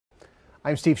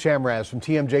I'm Steve Shamraz from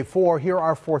TMJ4. Here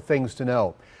are 4 things to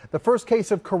know. The first case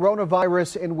of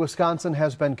coronavirus in Wisconsin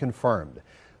has been confirmed.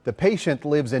 The patient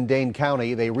lives in Dane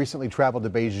County. They recently traveled to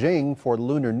Beijing for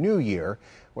Lunar New Year,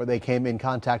 where they came in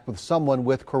contact with someone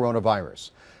with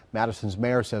coronavirus. Madison's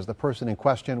mayor says the person in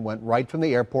question went right from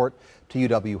the airport to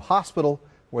UW Hospital,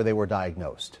 where they were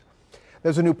diagnosed.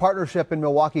 There's a new partnership in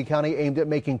Milwaukee County aimed at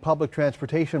making public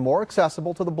transportation more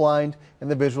accessible to the blind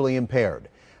and the visually impaired.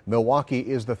 Milwaukee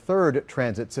is the 3rd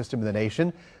transit system in the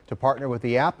nation to partner with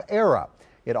the app Era.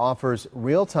 It offers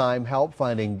real-time help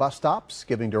finding bus stops,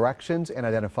 giving directions, and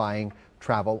identifying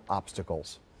travel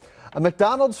obstacles. A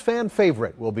McDonald's fan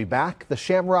favorite will be back. The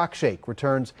Shamrock Shake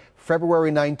returns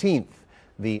February 19th.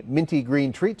 The minty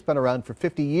green treat's been around for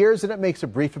 50 years, and it makes a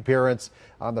brief appearance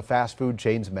on the fast food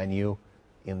chain's menu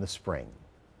in the spring.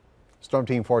 Storm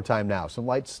Team 4 time now. Some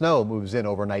light snow moves in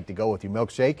overnight to go with your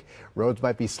milkshake. Roads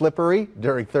might be slippery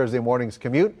during Thursday morning's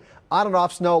commute. On and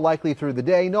off snow likely through the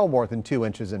day. No more than 2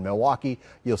 inches in Milwaukee.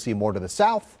 You'll see more to the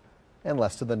south and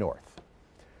less to the north.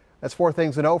 That's 4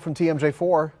 things to know from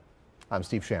TMJ4. I'm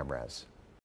Steve Shamraz.